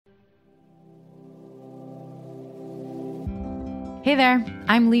Hey there,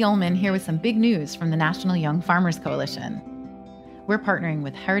 I'm Lee Ullman here with some big news from the National Young Farmers Coalition. We're partnering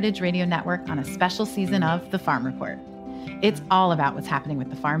with Heritage Radio Network on a special season of The Farm Report. It's all about what's happening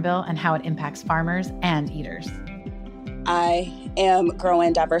with the Farm Bill and how it impacts farmers and eaters. I am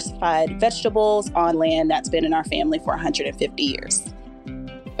growing diversified vegetables on land that's been in our family for 150 years.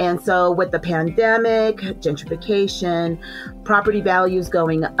 And so with the pandemic, gentrification, property values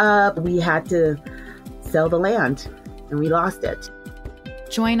going up, we had to sell the land and we lost it.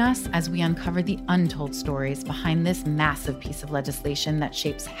 Join us as we uncover the untold stories behind this massive piece of legislation that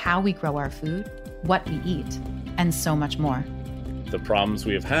shapes how we grow our food, what we eat, and so much more. The problems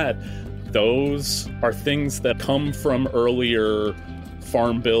we have had, those are things that come from earlier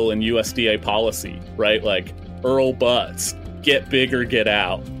Farm Bill and USDA policy, right? Like Earl Butts, get big or get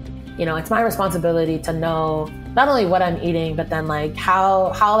out. You know, it's my responsibility to know not only what I'm eating, but then like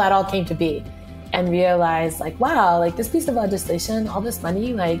how that all came to be. And realize like, wow, like this piece of legislation, all this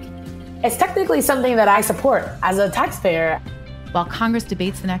money, like it's technically something that I support as a taxpayer. While Congress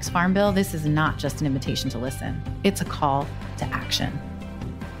debates the next Farm Bill, this is not just an invitation to listen. It's a call to action.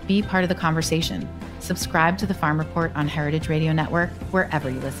 Be part of the conversation. Subscribe to the Farm Report on Heritage Radio Network, wherever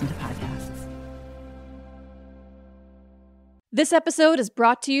you listen to podcasts. This episode is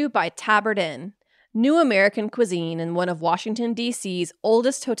brought to you by Tabard Inn, new American cuisine in one of Washington, D.C.'s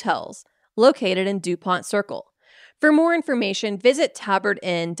oldest hotels, located in DuPont Circle. For more information, visit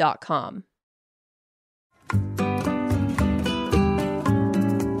tabardinn.com.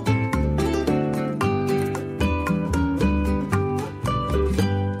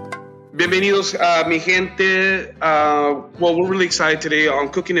 Bienvenidos, mi gente. Well, we're really excited today on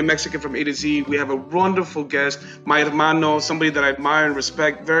Cooking in Mexican from A to Z. We have a wonderful guest, my hermano, somebody that I admire and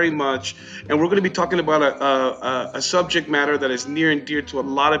respect very much. And we're going to be talking about a subject matter that is near and dear to a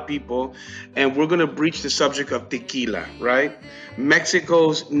lot of people. And we're going to breach the subject of tequila, right?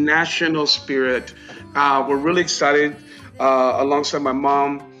 Mexico's national spirit. We're really excited, alongside my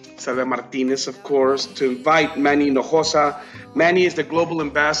mom, Zarela Martinez, of course, to invite Manny Hinojosa. Manny is the global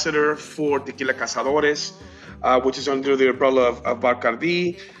ambassador for Tequila Cazadores, which is under the umbrella of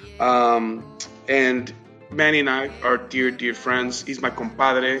Bacardi. And Manny and I are dear, dear friends. He's my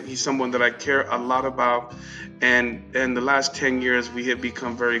compadre. He's someone that I care a lot about. And in the last 10 years, we have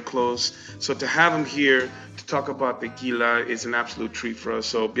become very close. So to have him here to talk about tequila is an absolute treat for us.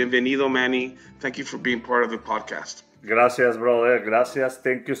 So bienvenido, Manny. Thank you for being part of the podcast. Gracias, brother. Gracias.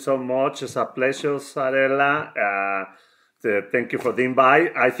 Thank you so much. It's a pleasure, Zarela. Thank you for the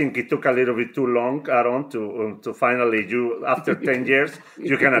invite. I think it took a little bit too long, Aaron, to finally you, after 10 years,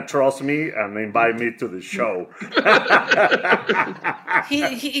 you can trust me and invite me to the show.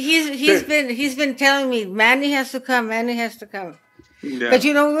 He's been telling me, Manny has to come, Manny has to come. Yeah. But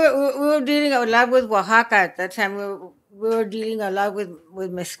you know, we were dealing a lot with Oaxaca at that time. We were dealing a lot with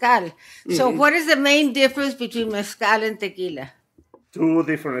mezcal. So what is the main difference between mezcal and tequila? Two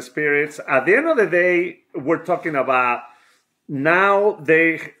different spirits. At the end of the day, we're talking about now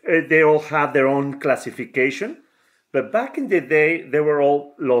they all have their own classification. But back in the day, they were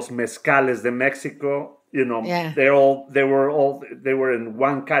all los mezcales de Mexico. You know, yeah. They were in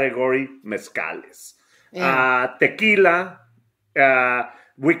one category, mezcales. Yeah. Tequila,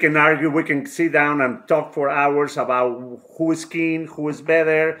 we can argue, we can sit down and talk for hours about who is king, who is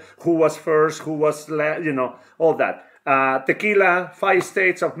better, who was first, who was last, all that. Tequila, 5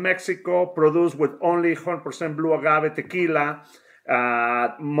 states of Mexico, produced with only 100% blue agave tequila.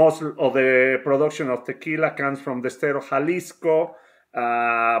 Most of the production of tequila comes from the state of Jalisco.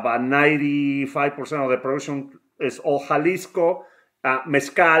 About 95% of the production is all Jalisco.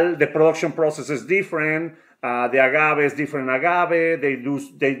 Mezcal, the production process is different. The agave is different agave.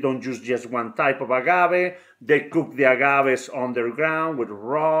 They don't use just one type of agave. They cook the agaves underground with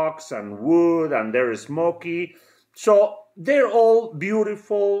rocks and wood, and they're smoky. So they're all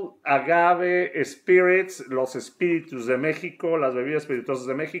beautiful agave spirits, los espíritus de México, las bebidas espirituosas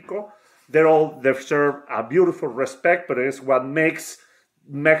de México. They serve a beautiful respect, but it's what makes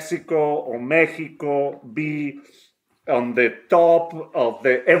Mexico or Mexico be on the top of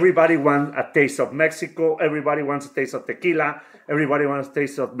everybody wants a taste of Mexico, everybody wants a taste of tequila, everybody wants a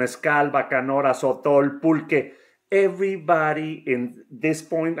taste of mezcal, bacanora, sotol, pulque. Everybody in this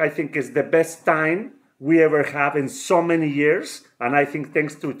point, I think, is the best time we ever have in so many years. And I think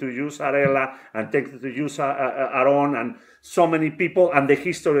thanks to you, Zarela, and thanks to you, Aarón, and so many people, and the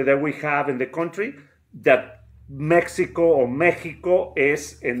history that we have in the country, that Mexico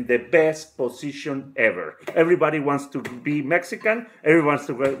is in the best position ever. Everybody wants to be Mexican.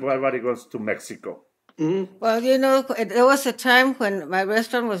 Everybody goes to Mexico. Mm-hmm. Well, there was a time when my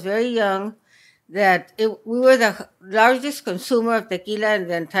restaurant was very young that we were the largest consumer of tequila in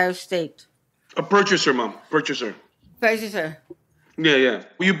the entire state. A purchaser, Mom. Purchaser. Purchaser. Yeah.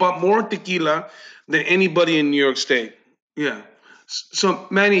 You bought more tequila than anybody in New York State. Yeah. So,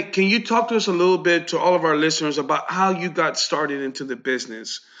 Manny, can you talk to us a little bit, to all of our listeners, about how you got started into the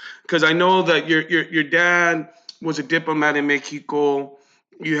business? Because I know that your dad was a diplomat in Mexico.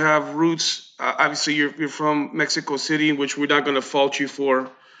 You have roots. Obviously, you're from Mexico City, which we're not going to fault you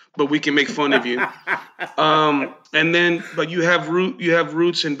for, but we can make fun of you. But you have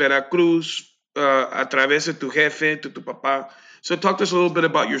roots in Veracruz, a través de tu jefe, to tu papá. So talk to us a little bit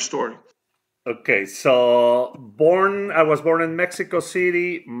about your story. Okay, so I was born in Mexico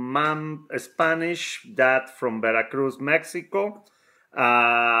City. Mom Spanish, dad from Veracruz, Mexico.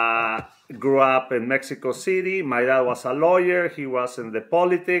 Grew up in Mexico City. My dad was a lawyer. He was in the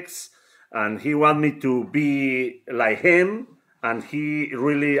politics, and he wanted me to be like him. And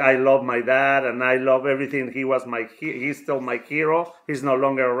I love my dad, and I love everything. He's still my hero. He's no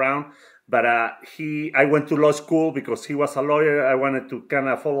longer around. But I went to law school because he was a lawyer. I wanted to kind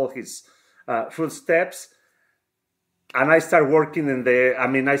of follow his footsteps. And I started working in the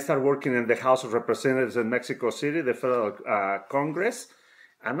House of Representatives in Mexico City, the Federal Congress.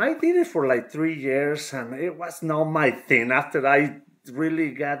 And I did it for like 3 years, and it was not my thing. After I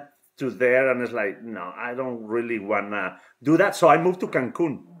really got to there, and it's like, no, I don't really want to do that. So I moved to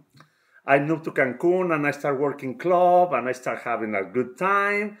Cancun. And I started working club, and I started having a good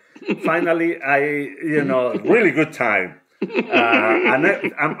time. Finally, really good time. And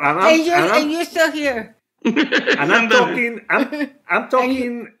you're still here. And I'm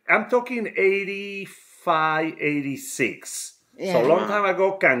talking 85, 86. Yeah. So a long time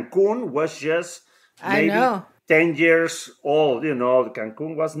ago, Cancun was just maybe 10 years old.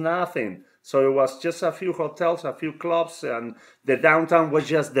 Cancun was nothing. So it was just a few hotels, a few clubs, and the downtown was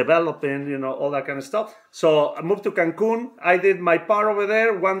just developing, all that kind of stuff. So I moved to Cancun. I did my part over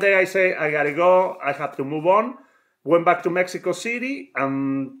there. One day I say, I gotta go. I have to move on. Went back to Mexico City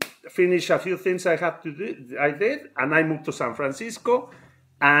and finished a few things I had to do. I did, and I moved to San Francisco.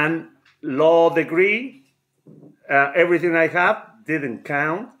 And law degree, everything I have didn't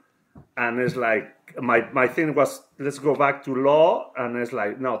count. And it's like, my thing was, let's go back to law. And it's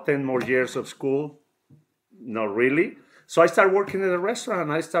like, no, 10 more years of school. Not really. So I started working at a restaurant,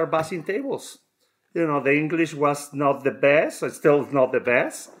 and I started bussing tables. The English was not the best. It's still not the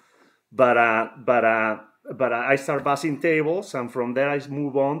best. But I started bussing tables, and from there I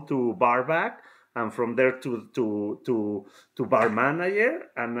moved on to barback, and from there to bar manager.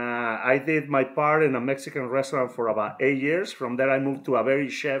 And I did my part in a Mexican restaurant for about 8 years. From there I moved to a very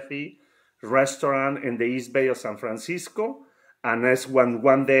chefy restaurant in the East Bay of San Francisco. And that's when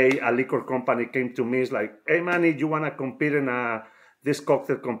one day a liquor company came to me. It's like, hey, Manny, you want to compete in this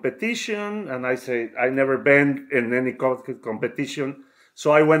cocktail competition? And I said, I never been in any cocktail competition.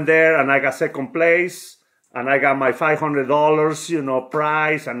 So I went there, and I got second place. And I got my $500,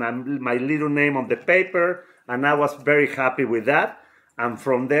 prize, and my little name on the paper. And I was very happy with that. And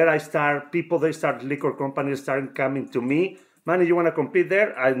from there, liquor companies started coming to me. Manny, you want to compete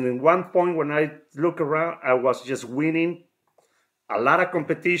there? And in one point, when I look around, I was just winning a lot of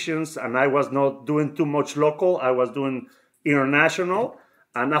competitions, and I was not doing too much local. I was doing international.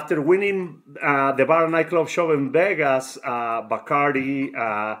 And after winning the bar and nightclub show in Vegas, Bacardi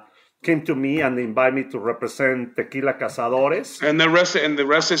came to me and invited me to represent Tequila Cazadores. And the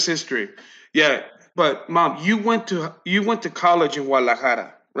rest is history. Yeah, but Mom, you went to college in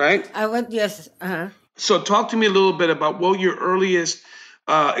Guadalajara, right? I went, yes. Uh-huh. So talk to me a little bit about what your earliest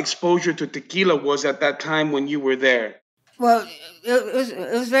exposure to tequila was at that time when you were there. Well,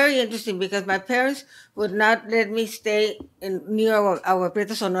 it was very interesting because my parents would not let me stay near our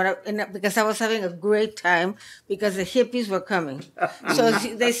Prieto Sonora because I was having a great time because the hippies were coming. So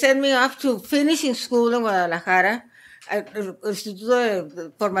they sent me off to finishing school in Guadalajara, Instituto de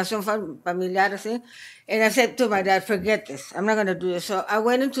Formación Familiar, and I said to my dad, forget this. I'm not going to do this. So I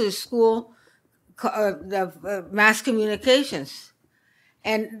went into the school, the mass communications.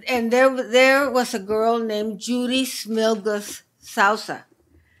 And there was a girl named Judy Smilgus Sousa.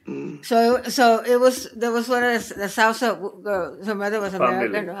 Mm. So there was one of the Sousa girls. Her mother was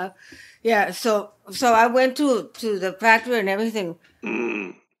American. Yeah. So I went to the factory and everything.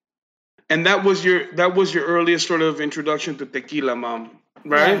 Mm. And that was your earliest sort of introduction to tequila, Mom,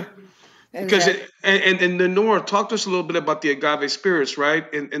 right? Yeah. Because in the north, talk to us a little bit about the agave spirits,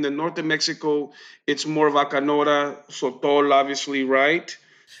 right? In the north of Mexico, it's more Bacanora, Sotol, obviously, right?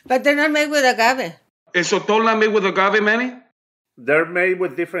 But they're not made with agave. Is Sotol not made with agave, Manny? They're made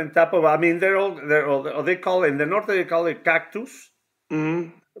with different type of. I mean, they're all. They call it in the north. They call it cactus.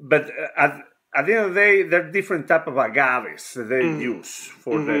 Mm-hmm. But at the end of the day, there are different type of agaves that they use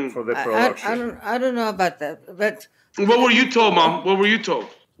for the production. I don't know about that, but What were you told, Mom? What were you told?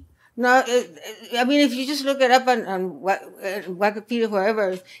 no, I mean, if you just look it up on Wikipedia,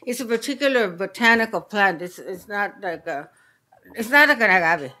 wherever, it's a particular botanical plant. It's not like an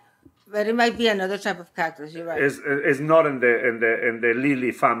agave, but it might be another type of cactus. You're right. It's not in the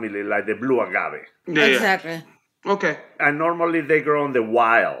lily family like the blue agave. Yeah, Exactly. Okay. And normally they grow in the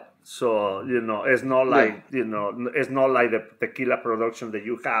wild, so it's not like it's not like the tequila production that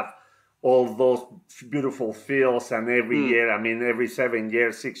you have all those beautiful fields and every year. I mean, every 7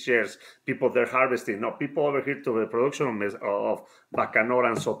 years, 6 years, people they're harvesting. No, people over here to the production of Bacanora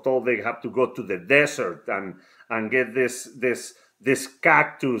and Sotol, they have to go to the desert and get this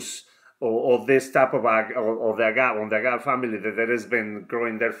cactus or this type of the agave family that has been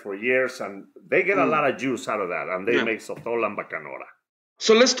growing there for years, and they get a lot of juice out of that, and they make Sotol and Bacanora.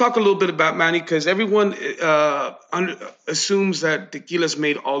 So let's talk a little bit about Manny, because everyone assumes that tequila is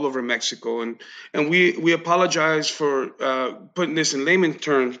made all over Mexico, and we apologize for putting this in layman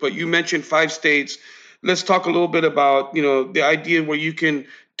terms. But you mentioned 5 states. Let's talk a little bit about the idea where you can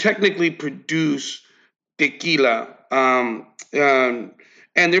technically produce tequila,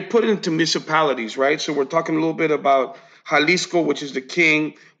 and they're put into municipalities, right? So we're talking a little bit about Jalisco, which is the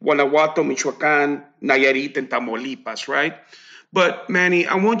king, Guanajuato, Michoacán, Nayarit, and Tamaulipas, right? But Manny,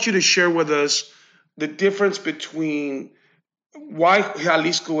 I want you to share with us the difference between why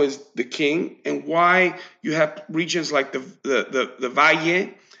Jalisco is the king and why you have regions like the Valle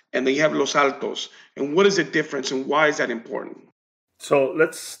and then you have Los Altos. And what is the difference and why is that important? So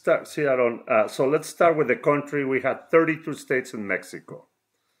let's start, Aaron. So let's start with the country. We had 32 states in Mexico.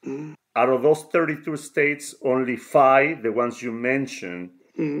 Out of those 32 states, only 5, the ones you mentioned,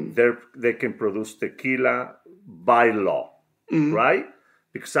 they can produce tequila by law, right?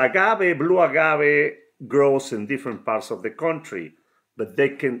 Because blue agave grows in different parts of the country, but they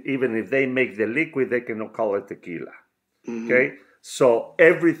can, even if they make the liquid, they cannot call it tequila. Okay? So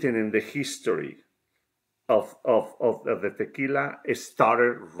everything in the history of the tequila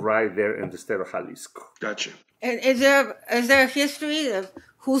started right there in the state of Jalisco. Gotcha. And is there a history of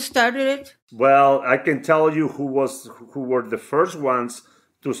who started it? Well, I can tell you who were the first ones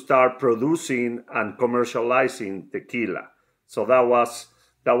to start producing and commercializing tequila. So that was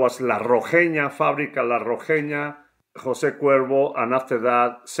La Rojeña, Fábrica La Rojeña, José Cuervo, and after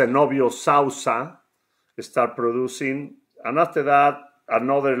that, Zenobio Sousa start producing, and after that,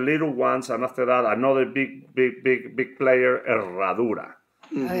 another little ones, and after that, another big player, Herradura.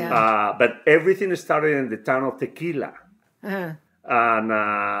 But everything started in the town of Tequila.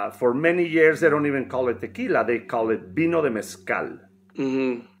 And for many years, they don't even call it tequila. They call it vino de mezcal.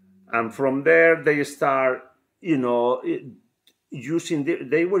 And from there, they start, they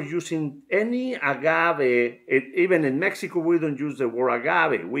were using any agave. Even in Mexico, we don't use the word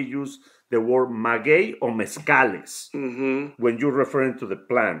agave. We use the word maguey or mezcales when you're referring to the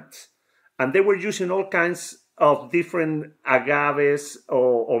plant. And they were using all kinds of different agaves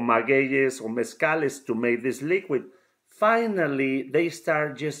or magueyes or mezcales to make this liquid. Finally, they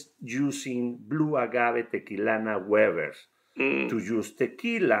start just using blue agave tequilana Weber to use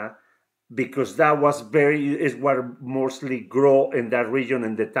tequila, because that was is what mostly grow in that region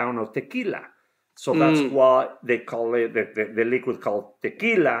in the town of Tequila. So that's why they call it the liquid called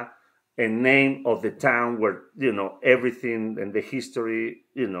tequila, a name of the town where everything in the history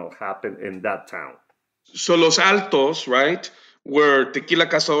happened in that town. So Los Altos, right, where Tequila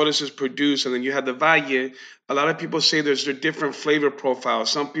Cazadores is produced, and then you have the Valle. A lot of people say there's a different flavor profile.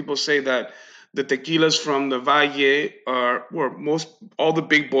 Some people say that the tequilas from the Valle are where all the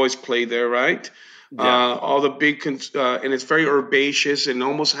big boys play there, right? Yeah. All the big, and it's very herbaceous and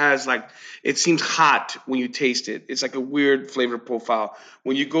almost has it seems hot when you taste it. It's like a weird flavor profile.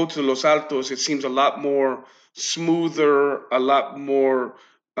 When you go to Los Altos, it seems a lot more smoother, a lot more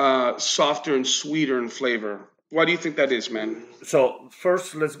softer and sweeter in flavor. Why do you think that is, man? So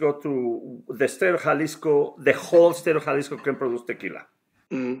first, let's go to the state of Jalisco. The whole state of Jalisco can produce tequila.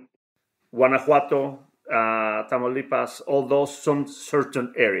 Guanajuato, Tamaulipas, all those, some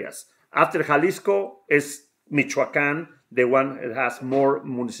certain areas. After Jalisco is Michoacán, the one that has more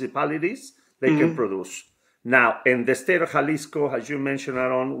municipalities, they can produce. Now, in the state of Jalisco, as you mentioned,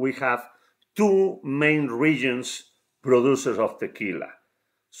 Aaron, we have 2 main regions producers of tequila.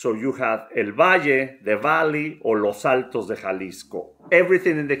 So you have El Valle, the Valley, or Los Altos de Jalisco.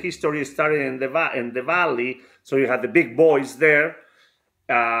 Everything in the history started in the Valley, so you have the big boys there.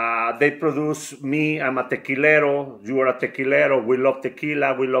 They produce me, I'm a tequilero, you are a tequilero, we love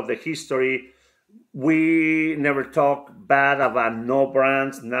tequila, we love the history. We never talk bad about no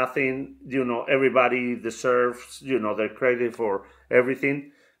brands, nothing. Everybody deserves, their credit for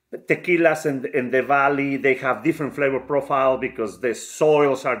everything. Tequilas in the valley, they have different flavor profile because the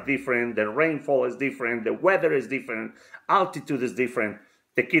soils are different, the rainfall is different, the weather is different, altitude is different.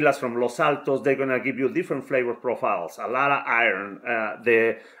 Tequilas from Los Altos, they're gonna give you different flavor profiles. A lot of iron,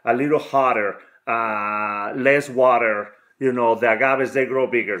 a little hotter, less water. The agaves, they grow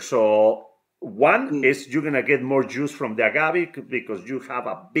bigger. So one is you're gonna get more juice from the agave because you have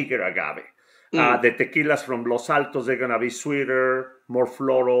a bigger agave. The tequilas from Los Altos, they're going to be sweeter, more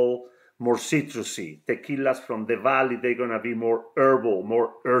floral, more citrusy. Tequilas from the valley, they're going to be more herbal,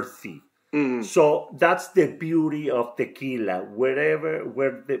 more earthy. So that's the beauty of tequila. Where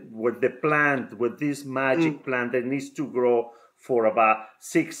the plant, with this magic plant that needs to grow for about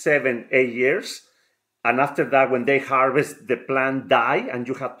 6, 7, 8 years. And after that, when they harvest, the plant die and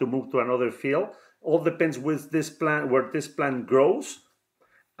you have to move to another field. All depends with this plant, where this plant grows.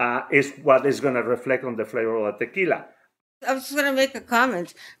 Is what is going to reflect on the flavor of the tequila. I was just going to make a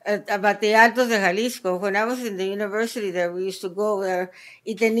comment about the Altos de Jalisco. When I was in the university there, we used to go there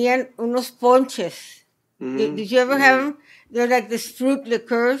y tenían unos ponches. Did you ever have them? They're like these fruit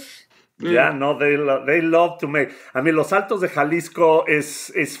liqueurs. Yeah, no, they love to make. I mean, Los Altos de Jalisco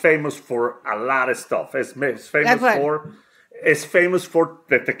is famous for a lot of stuff. It's famous for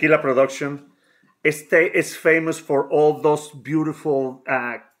the tequila production. It's famous for all those beautiful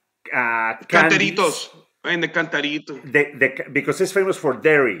Canteritos. In the cantarito. Because it's famous for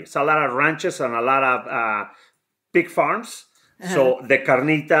dairy. It's a lot of ranches and a lot of pig farms. So the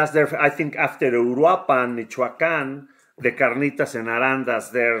carnitas, I think after Uruapan, Michoacán, the carnitas and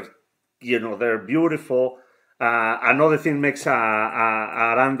arandas, they're beautiful. Another thing makes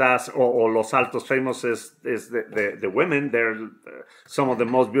Arandas or Los Altos famous is the women. They're some of the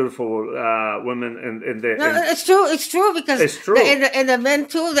most beautiful women in the. No, it's true because it's true. And the men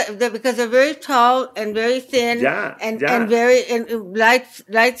too, because they're very tall and very thin, and very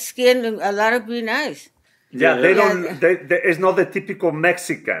light skin and a lot of green eyes. Yeah, they don't. It's not the typical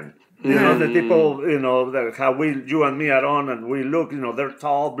Mexican. The people, how you and me, Aarón, and we look. They're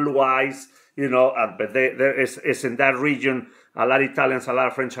tall, blue eyes. But there is in that region a lot of Italians, a lot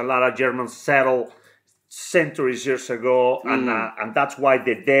of French, a lot of Germans settled centuries years ago, and that's why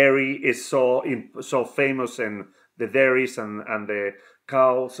the dairy is so famous, and the dairies and the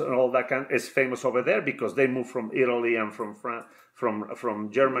cows and all that is famous over there because they moved from Italy and from France.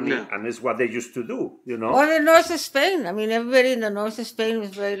 From Germany, and it's what they used to do, Or the north of Spain. I mean, everybody in the north of Spain was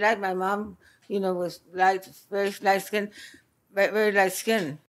very light. My mom, was light, very light skin, very light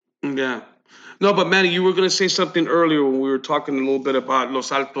skin. Yeah. No, but Manny, you were going to say something earlier when we were talking a little bit about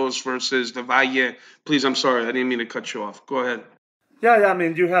Los Altos versus the Valle. Please, I'm sorry. I didn't mean to cut you off. Go ahead. Yeah. I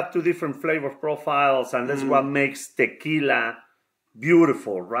mean, you have two different flavor profiles, and that's what makes tequila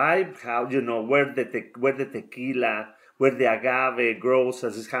beautiful, right? How, where the tequila, where the agave grows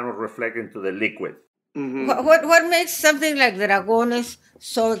as it's kind of reflecting to the liquid. What makes something like the Dragones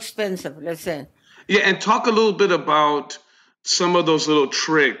so expensive, let's say? Yeah, and talk a little bit about some of those little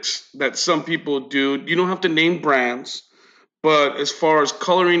tricks that some people do. You don't have to name brands, but as far as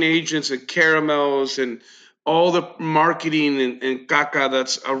coloring agents and caramels and all the marketing and caca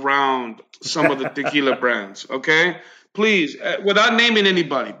that's around some of the tequila brands, okay? Please, without naming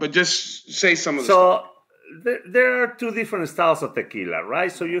anybody, but just say some of the stuff. There are two different styles of tequila, right?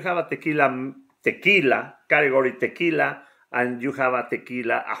 So you have a tequila category tequila, and you have a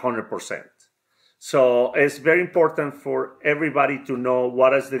tequila 100%. So it's very important for everybody to know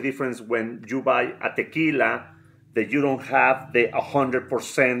what is the difference when you buy a tequila that you don't have the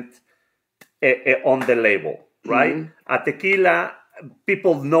 100% on the label, right? A tequila,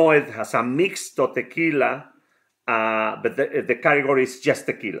 people know it as a mixed tequila, but the category is just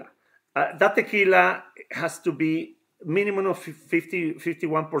tequila. That tequila has to be minimum of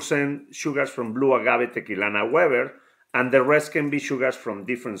 51% sugars from blue agave tequilana Weber, and the rest can be sugars from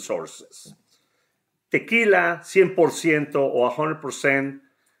different sources. Tequila, 100% or 100%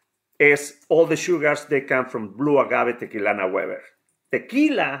 is all the sugars, they come from blue agave tequilana Weber.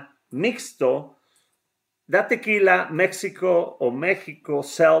 Tequila mixto, that tequila, Mexico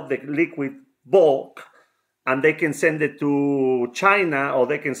sell the liquid bulk, and they can send it to China, or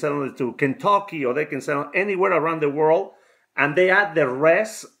they can send it to Kentucky, or they can send it anywhere around the world, and they add the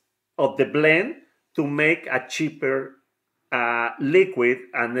rest of the blend to make a cheaper liquid,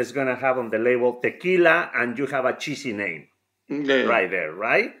 and it's going to have on the label tequila, and you have a cheesy name right there,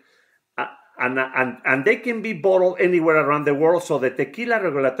 right? And they can be bottled anywhere around the world. So the Tequila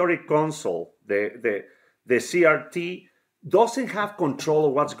Regulatory Council, the CRT, doesn't have control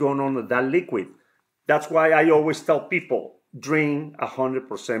of what's going on with that liquid. That's why I always tell people, drink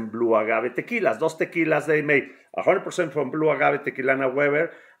 100% blue agave tequilas. Those tequilas, they make 100% from blue agave tequilana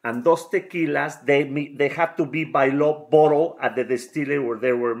Weber. And those tequilas, they have to be by law bottled at the distillery where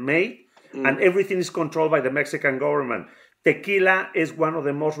they were made. And everything is controlled by the Mexican government. Tequila is one of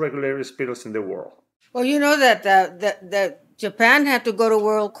the most regulated spirits in the world. Well, you know that Japan had to go to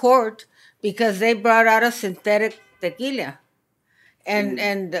world court because they brought out a synthetic tequila.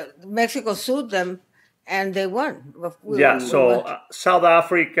 And Mexico sued them, and they won. South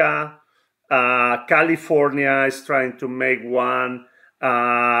Africa, California is trying to make one.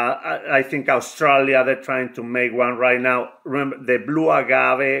 I think Australia, they're trying to make one right now. Remember, the blue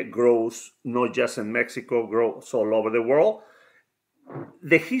agave grows not just in Mexico, grows all over the world.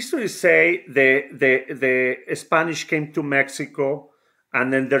 The histories say the Spanish came to Mexico,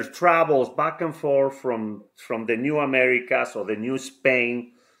 and then their travels back and forth from the New Americas or the New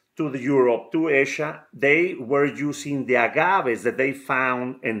Spain to Europe, to Asia, they were using the agaves that they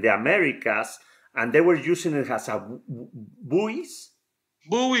found in the Americas, and they were using it as a buoys.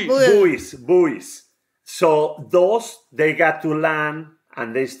 So those, they got to land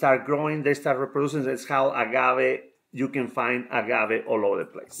and they start growing, they start reproducing. That's how agave, you can find agave all over the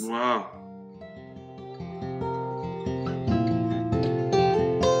place. Wow.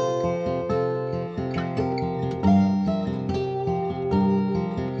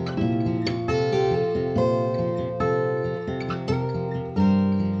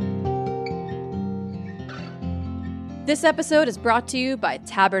 This episode is brought to you by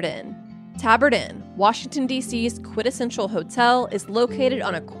Tabard Inn. Tabard Inn, Washington, D.C.'s quintessential hotel, is located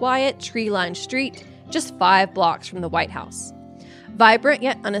on a quiet, tree-lined street just 5 blocks from the White House. Vibrant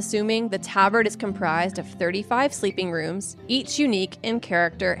yet unassuming, the Tabard is comprised of 35 sleeping rooms, each unique in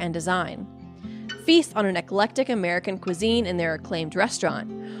character and design. Feast on an eclectic American cuisine in their acclaimed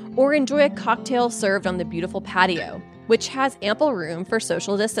restaurant, or enjoy a cocktail served on the beautiful patio, which has ample room for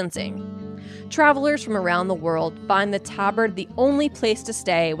social distancing. Travelers from around the world find the Tabard the only place to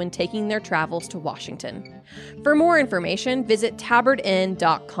stay when taking their travels to Washington. For more information, visit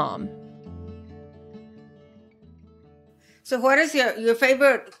tabardinn.com. So what is your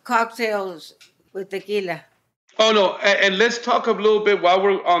favorite cocktails with tequila? Oh, no. And let's talk a little bit while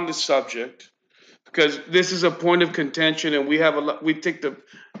we're on the subject, because this is a point of contention, and we take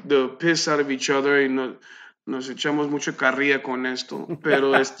the piss out of each other, and nos echamos mucha carrilla con esto.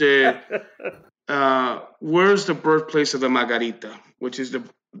 Pero where's the birthplace of the Margarita, which is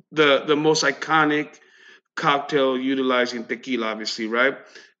the most iconic cocktail utilizing tequila, obviously, right?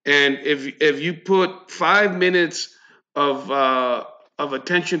 And if you put 5 minutes of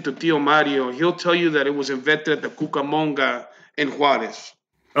attention to Tío Mario, he'll tell you that it was invented at the Cucamonga in Juárez.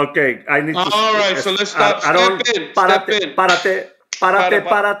 Okay, I need to... All right, so let's stop. Step in. Para.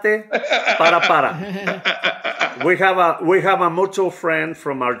 We have a mutual friend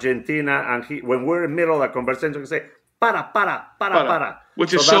from Argentina, and when we're in the middle of a conversation, we say, para.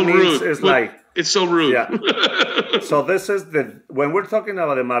 Which is so rude. It's so rude. Yeah. So this is when we're talking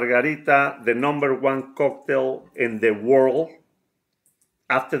about the Margarita, the number one cocktail in the world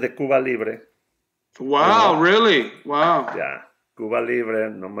after the Cuba Libre. Wow, really? Wow. Yeah. Cuba Libre,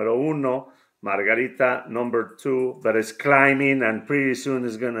 numero uno. Margarita, number 2, but it's climbing, and pretty soon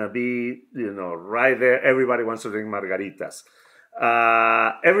it's going to be, right there. Everybody wants to drink margaritas.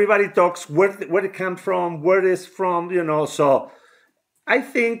 Everybody talks where it comes from, where it's from, so I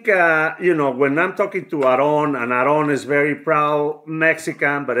think, when I'm talking to Aarón, and Aarón is very proud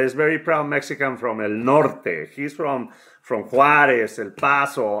Mexican, but he's very proud Mexican from El Norte. He's from Juárez, El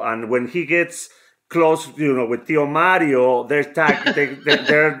Paso, and when he gets close, with Tío Mario, they're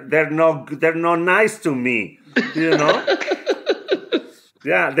not nice to me,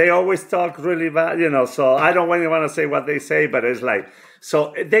 Yeah, they always talk really bad, so I don't really want to say what they say, but it's like,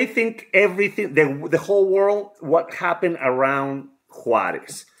 so they think everything, the whole world, what happened around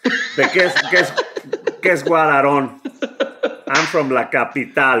Juárez. But guess what, Aarón? I'm from La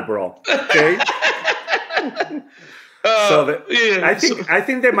Capital, bro, okay? I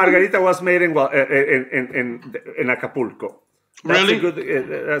think the Margarita was made in Acapulco. That's really? A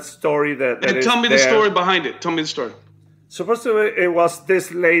good story. And tell me the story behind it. Tell me the story. Supposedly, it was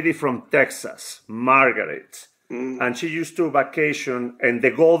this lady from Texas, Margaret, and she used to vacation in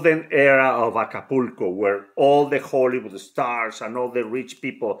the golden era of Acapulco, where all the Hollywood stars and all the rich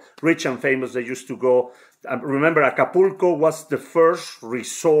people, rich and famous, they used to go. Remember, Acapulco was the first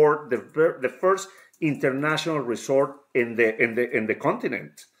resort, the first international resort in the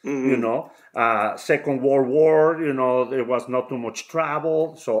continent. Second World War, there was not too much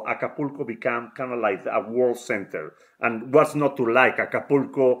travel, so Acapulco became kind of like a world center. And what's not to like?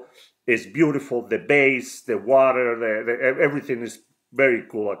 Acapulco is beautiful. The base, the water, everything is very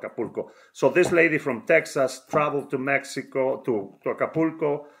cool, Acapulco. So this lady from Texas traveled to Mexico, to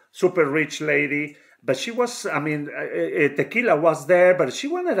Acapulco, super rich lady. But she was, tequila was there, but she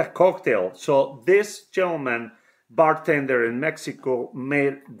wanted a cocktail. So this gentleman, bartender in Mexico,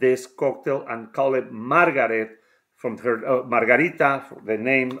 made this cocktail and called it Margaret, from her Margarita, the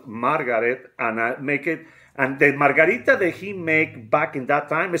name Margaret, and make it. And the Margarita that he make back in that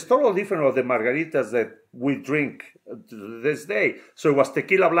time is totally different of the margaritas that we drink this day. So it was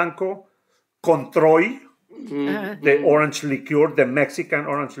tequila blanco, con Troy, the orange liqueur, the Mexican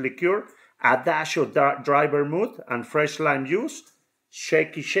orange liqueur, a dash of dry vermouth and fresh lime juice,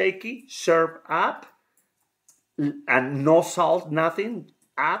 shaky, serve up, and no salt, nothing,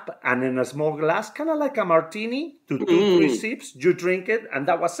 up, and in a small glass, kind of like a martini, to 2-3 sips, you drink it, and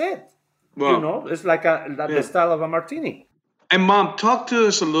that was it. Wow. You know, it's like the style of a martini. And Mom, talk to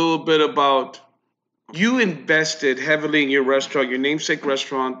us a little bit about, you invested heavily in your restaurant, your namesake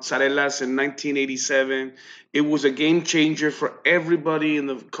restaurant, Zarela's, in 1987. It was a game changer for everybody in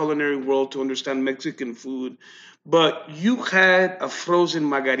the culinary world to understand Mexican food. But you had a frozen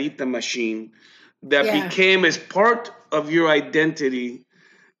margarita machine that became as part of your identity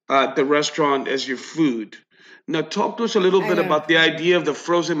at the restaurant as your food. Now, talk to us a little bit about the idea of the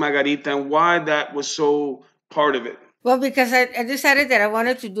frozen margarita and why that was so part of it. Well, because I decided that I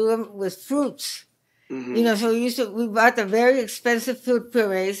wanted to do them with fruits. Mm-hmm. You know, so we bought the very expensive fruit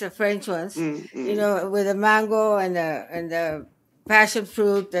purees, the French ones, you know, with the mango and the passion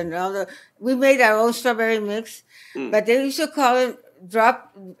fruit and all we made our own strawberry mix, but they used to call it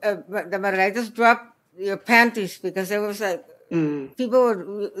the margaritas drop your panties, because there was like, people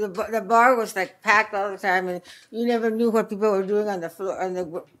would, the bar was like packed all the time, and you never knew what people were doing on the floor.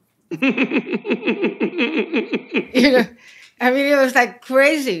 You know, I mean, it was like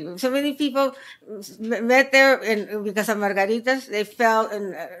crazy. So many people met there, and because of margaritas, they fell,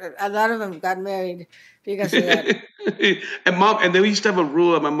 and a lot of them got married because of that. And then we used to have a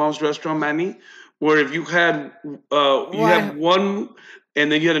rule at my mom's restaurant, Manny, where if you had had one,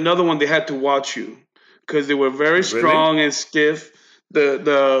 and then you had another one, they had to watch you, because they were very strong and stiff,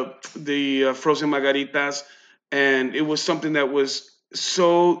 the frozen margaritas, and it was something that was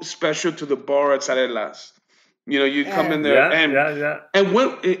so special to the bar at Zarela's. You know, you come in there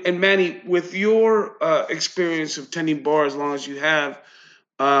and Manny, with your experience of tending bar as long as you have,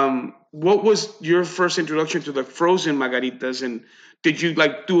 what was your first introduction to the frozen margaritas? And did you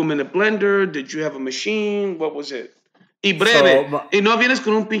like do them in a blender? Did you have a machine? What was it? Y breve. Y no vienes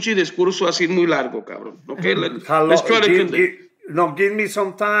con un pinche discurso así muy largo, cabrón. Okay, let's try to give me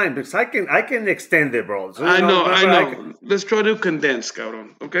some time, because I can extend it, bro. So, I know. Let's try to condense,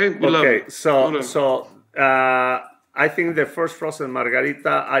 cabrón. Okay. So I think the first frozen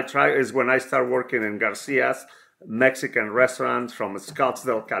margarita I tried is when I started working in Garcia's Mexican restaurant from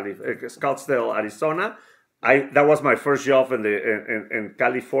Scottsdale, Arizona. That was my first job in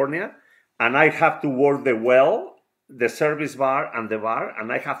California, and I have to work the service bar,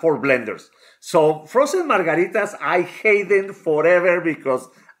 and I have 4 blenders. So frozen margaritas, I hated forever because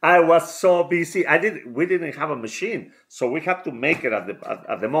I was so busy. We didn't have a machine, so we have to make it at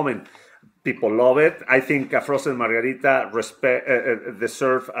the moment. People love it. I think a frozen margarita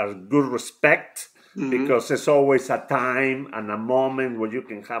deserves a good respect, because it's always a time and a moment where you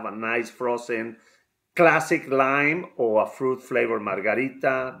can have a nice frozen classic lime or a fruit flavored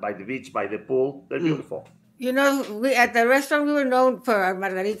margarita by the beach, by the pool. They're beautiful. You know, at the restaurant, we were known for our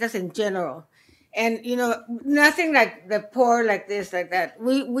margaritas in general. And, you know, nothing like the pour like this, like that.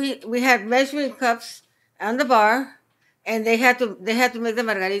 We had measuring cups on the bar, and they had to make the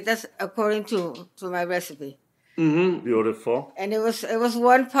margaritas according to my recipe. Mm-hmm. Beautiful. And it was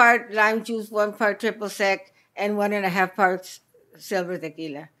 1 part lime juice, 1 part triple sec, and 1.5 parts silver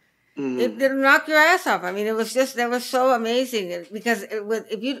tequila. Mm-hmm. It knocked your ass off. I mean, that was so amazing, because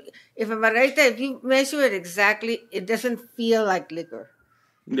if a margarita, if you measure it exactly, it doesn't feel like liquor.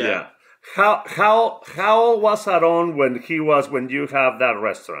 Yeah. How was Aarón when you have that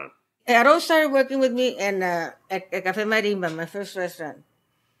restaurant? Aarón started working with me at Café Marimba, my first restaurant.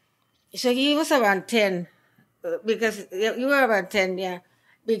 So he was around 10, because you were around 10, yeah,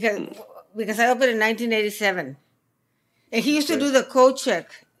 because I opened in 1987, and he used to do the cold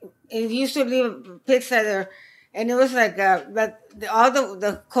check. And he used to leave pizza there, and it was like all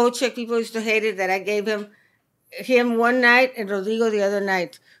the cold check people used to hate it that I gave him one night and Rodrigo the other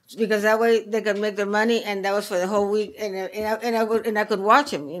night, because that way they could make their money, and that was for the whole week, and I could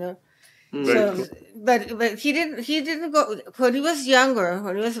watch him, you know. So, but he didn't go when he was younger.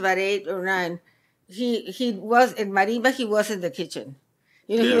 When he was about 8 or 9, he was in Marimba. He was in the kitchen.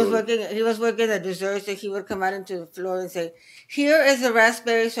 You know, he was working at desserts, and he would come out into the floor and say, "Here is the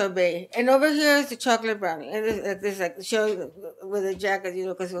raspberry sorbet, and over here is the chocolate brownie." And this like show with a jacket, you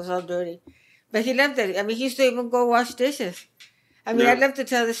know, because it was all dirty. But he loved it. I mean, he used to even go wash dishes. I mean, I'd love to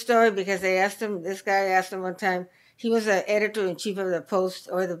tell the story because this guy asked him one time, he was an editor-in-chief of the Post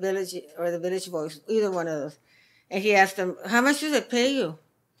or the Village Voice, either one of those. And he asked him, "How much do they pay you?"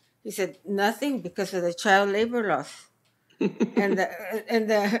 He said, "Nothing, because of the child labor laws." and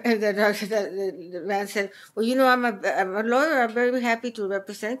the man said, "Well, you know, I'm a lawyer. I'm very happy to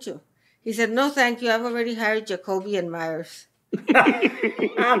represent you." He said, "No, thank you. I've already hired Jacoby and Myers."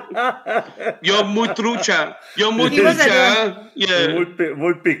 Yo muy trucha. Yo muy trucha. Yeah.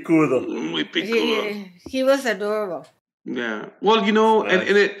 Muy picudo. Muy picudo. He was adorable. Yeah. Well, you know, nice.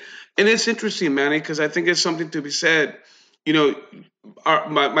 and it's interesting, Manny, because I think it's something to be said. You know,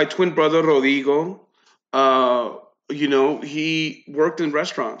 my twin brother Rodrigo, you know, he worked in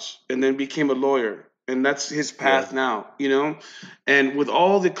restaurants and then became a lawyer, and that's his path now. You know, and with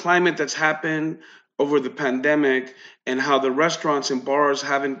all the climate that's happened over the pandemic and how the restaurants and bars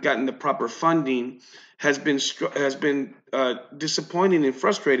haven't gotten the proper funding has been disappointing and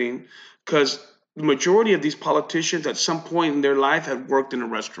frustrating, because the majority of these politicians at some point in their life have worked in a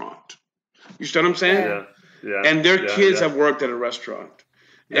restaurant. You see what I'm saying? Yeah. Yeah. And their kids have worked at a restaurant.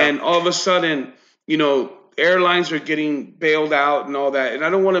 Yeah. And all of a sudden, you know, airlines are getting bailed out and all that. And I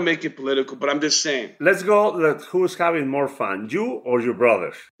don't want to make it political, but I'm just saying. Let's go with who's having more fun, you or your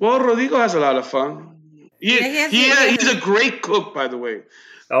brother? Well, Rodrigo has a lot of fun. He's a great cook, by the way.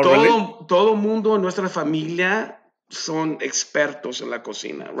 Oh, really? Todo mundo en nuestra familia son expertos en la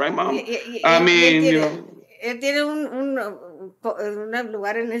cocina, right, Mom? I mean, you know. Él tiene un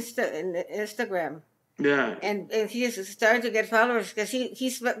lugar en Instagram. Yeah. And he's starting to get followers because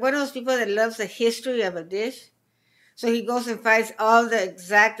he's one of those people that loves the history of a dish. So he goes and finds all the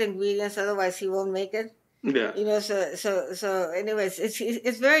exact ingredients, otherwise he won't make it. Yeah. You know, so anyways,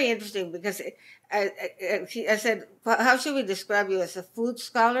 it's very interesting because I said, "How should we describe you, as a food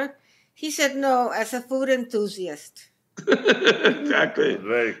scholar?" He said, "No, as a food enthusiast." Exactly.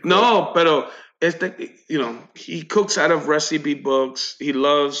 Very cool. No, pero you know, he cooks out of recipe books. He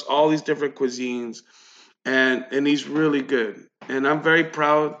loves all these different cuisines, and he's really good. And I'm very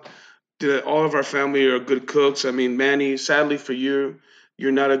proud that all of our family are good cooks. I mean, Manny, sadly for you,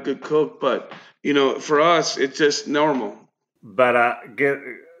 you're not a good cook, but you know, for us, it's just normal. But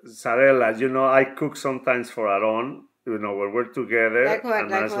Zarela, you know, I cook sometimes for Aarón, you know, when we're together.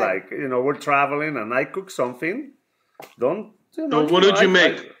 I was like, you know, we're traveling and I cook something. What did you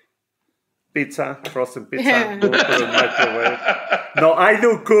make? Pizza, frozen pizza. Put it in microwave. No, I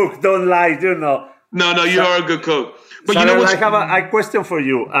do cook, don't lie, you know. No, you are a good cook. But Zarela, you know what? I have a question for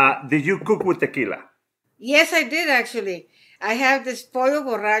you. Did you cook with tequila? Yes, I did, actually. I have this pollo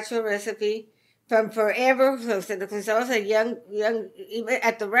borracho recipe from forever, since I was a young, even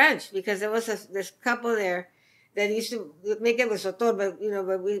at the ranch, because there was this couple there that used to make it with sotol, but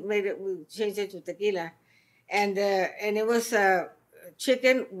we changed it to tequila, and it was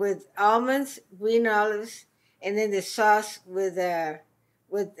chicken with almonds, green olives, and then the sauce with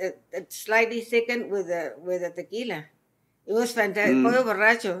slightly thickened with a tequila. It was fantastic. Pollo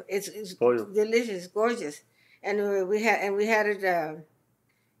borracho. It's delicious, gorgeous, and we had it.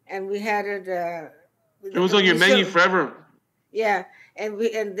 It was on your menu forever. Yeah,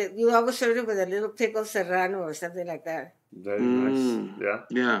 you always served it with a little pickled serrano or something like that. Very nice.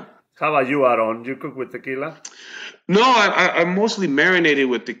 Yeah. How about you, Aarón? You cook with tequila? No, I mostly marinated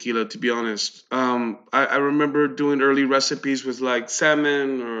with tequila, to be honest. I remember doing early recipes with like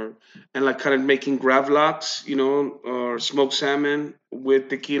salmon and like kind of making gravlax, you know, or smoked salmon with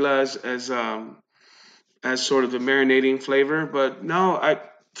tequila as sort of the marinating flavor. But no,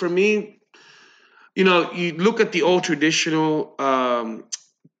 for me, you know, you look at the old traditional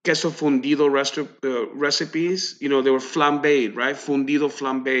queso fundido recipes, you know, they were flambéed, right? Fundido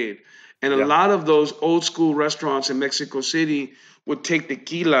flambéed. And a lot of those old school restaurants in Mexico City would take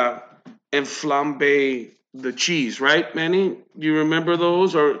tequila and flambe the cheese, right, Manny? You remember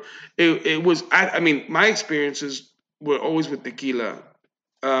those? Or it was, I mean, my experiences were always with tequila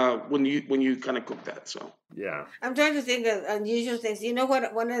when you kind of cook that, so. Yeah. I'm trying to think of unusual things. You know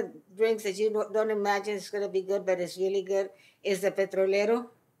what? One of the drinks that you don't imagine is going to be good, but it's really good, is the petrolero.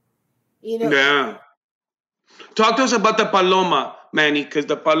 You know. Yeah. Talk to us about the Paloma, Manny, because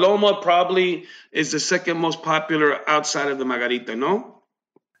the Paloma probably is the second most popular outside of the Margarita, no?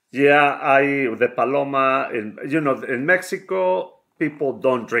 Yeah, the Paloma, in Mexico, people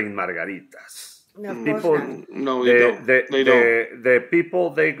don't drink margaritas. No, people, no, they don't. They don't. The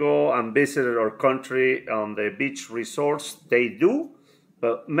people, they go and visit our country on the beach resorts, they do,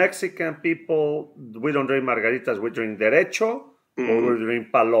 But Mexican people, we don't drink margaritas. We drink derecho, or we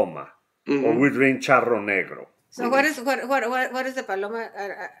drink paloma, or we drink charro negro. So what is the paloma?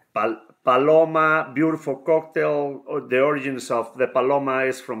 Paloma, beautiful cocktail. The origins of the paloma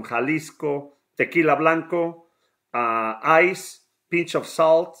is from Jalisco. Tequila blanco, ice, pinch of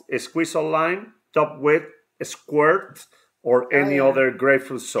salt, a squeeze of lime, topped with a squirt or any other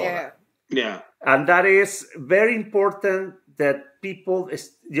grapefruit soda. Yeah. And that is very important that people,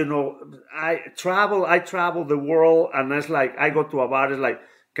 I travel the world, and it's like, I go to a bar, it's like,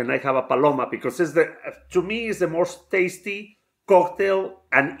 can I have a paloma? Because to me, it's the most tasty cocktail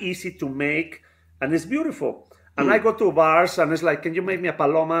and easy to make, and it's beautiful. And I go to bars, and it's like, can you make me a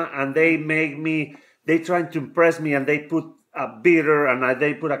paloma? And they trying to impress me, and they put a bitter, and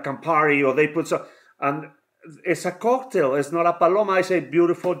they put a Campari, or they put some, and it's a cocktail. It's not a paloma. I say,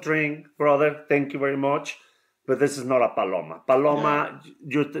 beautiful drink, brother. Thank you very much. But this is not a paloma. Paloma,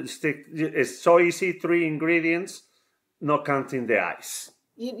 it's so easy. 3 ingredients, not counting the ice.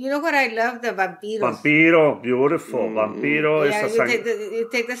 You know what I love? The Vampiro. Vampiro, beautiful. Vampiro is you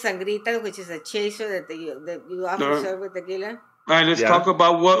take the sangrita, which is a chaser that you often serve with tequila. All right, let's talk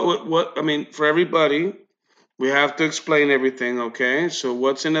about what I mean, for everybody, we have to explain everything, okay? So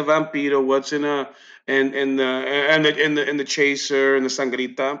what's in a Vampiro, what's in the chaser and the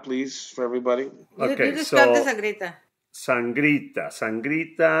sangrita, please, for everybody. Okay, you describe the sangrita.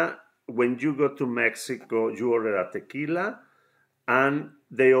 Sangrita, when you go to Mexico, you order a tequila, and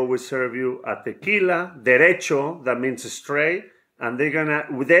they always serve you a tequila, derecho, that means straight, and they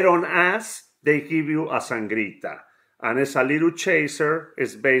don't ask, they give you a sangrita. And it's a little chaser,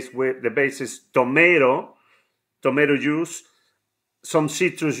 the base is tomato juice, some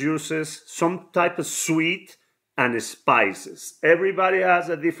citrus juices, some type of sweet, and spices. Everybody has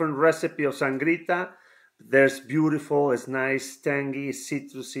a different recipe of sangrita. There's beautiful, it's nice, tangy,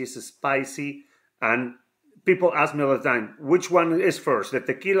 citrusy, it's spicy, and people ask me all the time, which one is first, the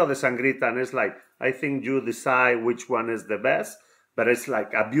tequila or the sangrita? And it's like, I think you decide which one is the best, but it's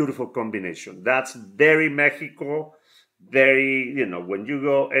like a beautiful combination. That's very Mexico, very, when you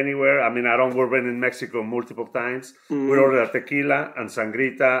go anywhere, I mean, we've been in Mexico multiple times. We order a tequila and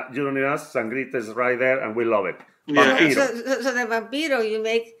sangrita. You don't need us, sangrita is right there, and we love it. Yeah. So the Vampiro you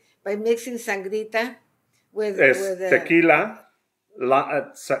make by mixing sangrita with tequila,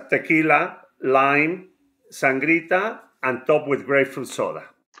 lime, sangrita, and top with grapefruit soda.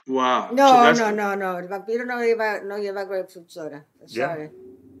 Wow. No. El Vampiro no lleva grapefruit soda. Sorry.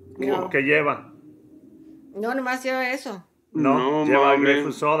 Yeah. No. ¿Qué lleva? No, nomás lleva eso. No, lleva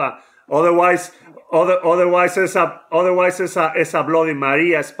grapefruit soda. Otherwise it's a Bloody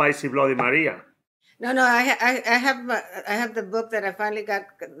Maria, spicy Bloody Maria. No, I have the book that I finally got.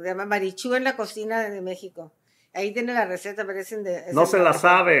 Se llama Marichu en la cocina de México. Ahí tiene la receta, pero no se la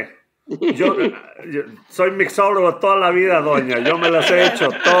sabe. Yo soy mixólogo toda la vida, doña. Yo me las he hecho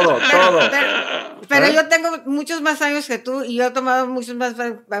todo. Pero yo tengo muchos más años que tú y yo he tomado muchos más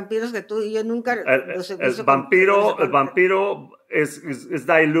vampiros que tú y yo nunca los he visto. El vampiro is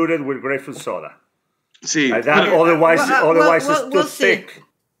diluted with grapefruit soda. Sí. Like that, otherwise it's too thick.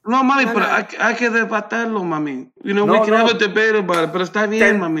 No, mami, pero hay que debatirlo, mami. We can have a debate about it, pero está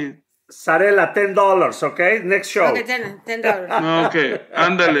bien, mami. Zarela, $10, okay? Next show. Okay, $10. Okay,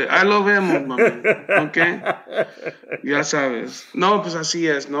 ándale, ahí lo vemos, mami. Okay, ya sabes. No, pues así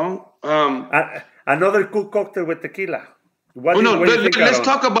es, ¿no? Another cool cocktail with tequila. Let's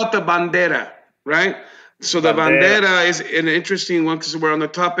talk about the Bandera, right? So the Bandera is an interesting one because we're on the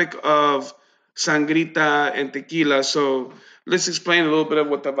topic of sangrita and tequila. So let's explain a little bit of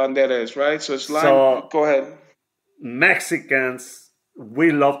what the Bandera is, right? So it's go ahead. Mexicans,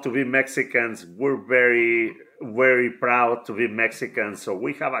 we love to be Mexicans. We're very, very proud to be Mexicans. So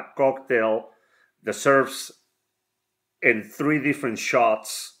we have a cocktail that serves in 3 different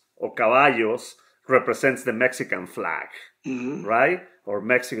shots or caballos, represents the Mexican flag, right? Or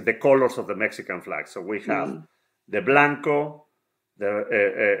the colors of the Mexican flag. So we have the blanco,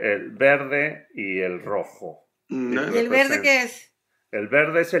 el verde y el rojo. ¿Y el verde qué es? El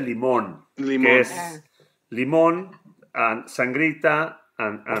verde es el limón. Que es limón and sangrita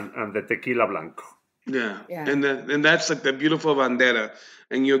and the tequila blanco. Yeah. And that's like the beautiful Bandera,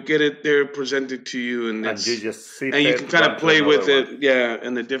 and you'll get it there presented to you, and you just see and you can kind of play with it,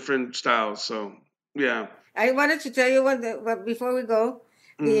 and the different styles. So I wanted to tell you before we go,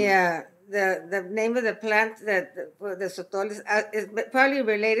 the name of the plant that the sotol is probably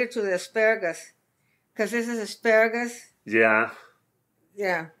related to the asparagus, because this is asparagus. Yeah.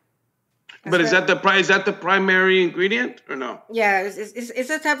 But is that the primary ingredient or no? Yeah, it's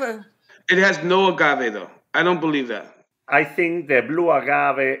a type of. It has no agave though. I don't believe that. I think the blue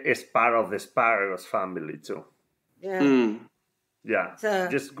agave is part of the asparagus family too. Yeah. Yeah. So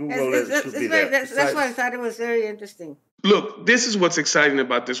just Google it. That's why I thought it was very interesting. Look, this is what's exciting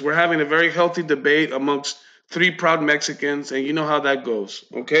about this. We're having a very healthy debate amongst three proud Mexicans, and you know how that goes,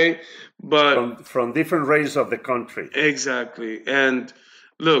 okay? But from different races of the country. Exactly. And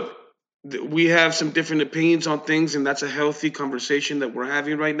look, we have some different opinions on things, and that's a healthy conversation that we're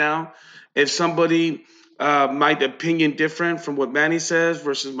having right now. If somebody might opinion different from what Manny says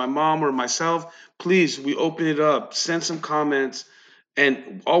versus my mom or myself, please, we open it up. Send some comments.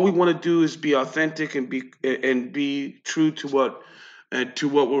 And all we want to do is be authentic and be true to what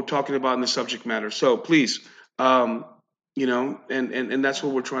we're talking about in the subject matter. So please, and that's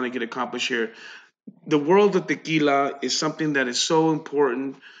what we're trying to get accomplished here. The world of tequila is something that is so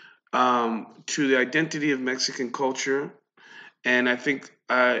important to the identity of Mexican culture, and I think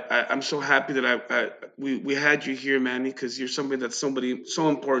I'm so happy that we had you here, Manny, because you're somebody so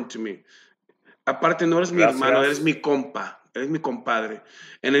important to me. Aparte, no eres mi hermano, eres mi compa. Eres mi compadre.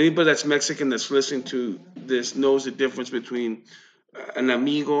 And anybody that's Mexican that's listening to this knows the difference between an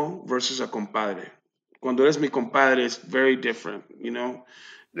amigo versus a compadre. Cuando eres mi compadre, it's very different, Yeah,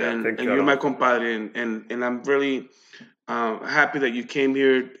 and you're my compadre. And I'm really happy that you came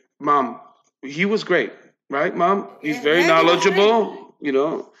here. Mom, he was great, right, Mom? He's very knowledgeable,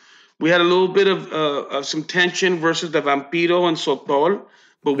 We had a little bit of some tension versus the Vampiro and Sotol,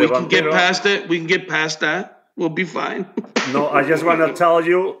 but we can get past it. We can get past that. We'll be fine. No, I just want to tell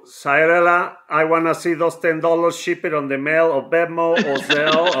you, Zarela, I want to see those $10 ship it on the mail or Venmo or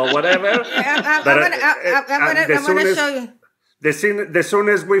Zelle or whatever. I'm going to show you. The soon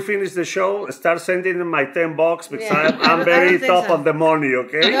as we finish the show, start sending them my $10 because I'm very top on the money,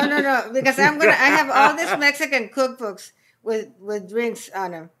 okay? No, because I have all these Mexican cookbooks with drinks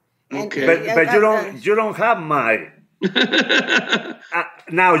on them. Okay. But you don't have mine.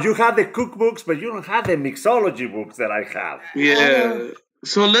 Now you have the cookbooks, but you don't have the mixology books that I have. Yeah.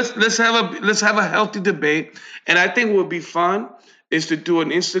 So let's have a healthy debate, and I think what would be fun is to do an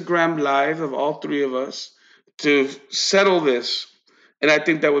Instagram live of all three of us to settle this, and I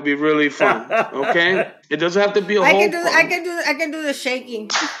think that would be really fun. Okay, it doesn't have to be a whole. I can do the shaking.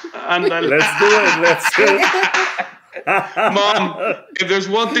 Let's do it. Mom, if there's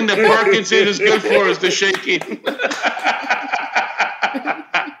one thing that Parkinson is good for, is the shaking.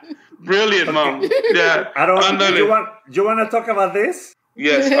 Brilliant, Mom. Yeah. You want to talk about this?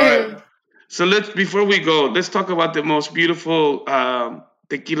 Yes. All right. So before we go, let's talk about the most beautiful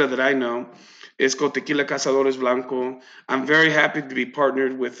tequila that I know. It's called Tequila Cazadores Blanco. I'm very happy to be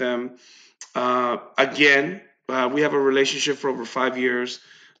partnered with them. Again, we have a relationship for over 5 years.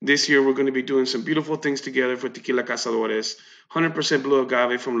 This year, we're going to be doing some beautiful things together for Tequila Cazadores. 100% blue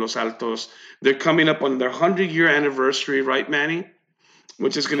agave from Los Altos. They're coming up on their 100-year anniversary, right, Manny?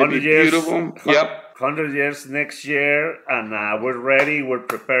 Which is going to be beautiful. Yep. 100 years next year, and we're ready. We're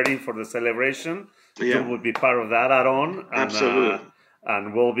preparing for the celebration. Yeah. You will be part of that, Aarón. Absolutely.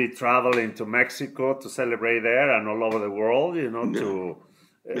 And we'll be traveling to Mexico to celebrate there and all over the world,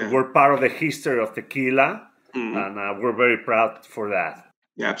 We're part of the history of tequila, and we're very proud for that.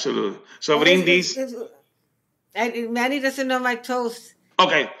 Yeah, absolutely. So, brindis. Manny doesn't know my toast.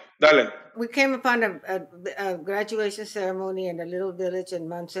 Okay, dale. We came upon a graduation ceremony in a little village in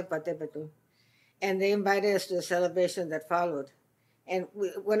Mansepatepetu, and they invited us to the celebration that followed. And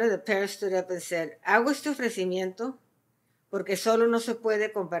one of the parents stood up and said, hago este ofrecimiento porque solo no se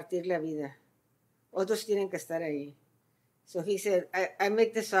puede compartir la vida. Otros tienen que estar ahí. So he said, I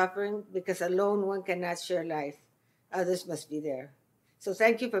make this offering because alone one cannot share life. Others must be there. So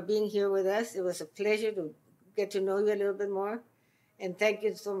thank you for being here with us. It was a pleasure to get to know you a little bit more. And thank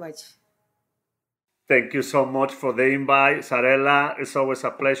you so much. Thank you so much for the invite, Zarela. It's always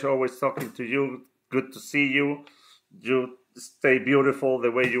a pleasure always talking to you. Good to see you. You stay beautiful the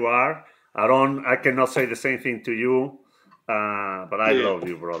way you are. Aarón, I cannot say the same thing to you, but I love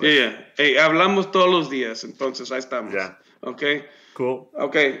you, brother. Yeah. Hey, hablamos todos los días, entonces ahí estamos. Yeah. Okay? Cool.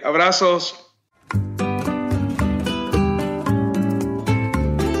 Okay, abrazos.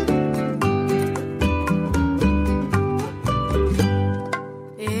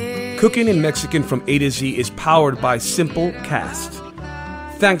 Cooking in Mexican from A to Z is powered by Simple Cast.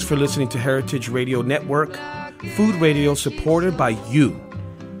 Thanks for listening to Heritage Radio Network, food radio supported by you.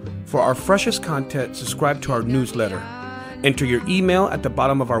 For our freshest content, subscribe to our newsletter. Enter your email at the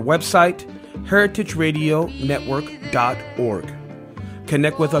bottom of our website, heritageradionetwork.org.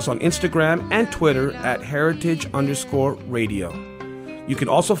 Connect with us on Instagram and Twitter at heritage_radio. You can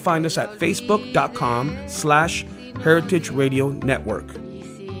also find us at facebook.com/Heritage Radio Network.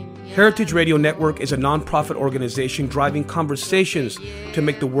 Heritage Radio Network is a nonprofit organization driving conversations to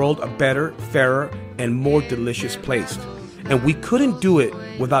make the world a better, fairer, and more delicious place. And we couldn't do it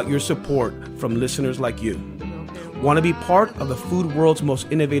without your support from listeners like you. Want to be part of the food world's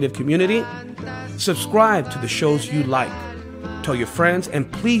most innovative community? Subscribe to the shows you like. Tell your friends, and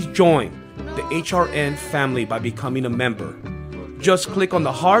please join the HRN family by becoming a member. Just click on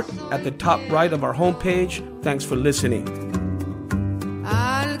the heart at the top right of our homepage. Thanks for listening.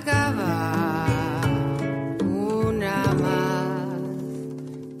 Al cavar una más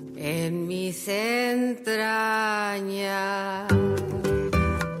en mis entrañas.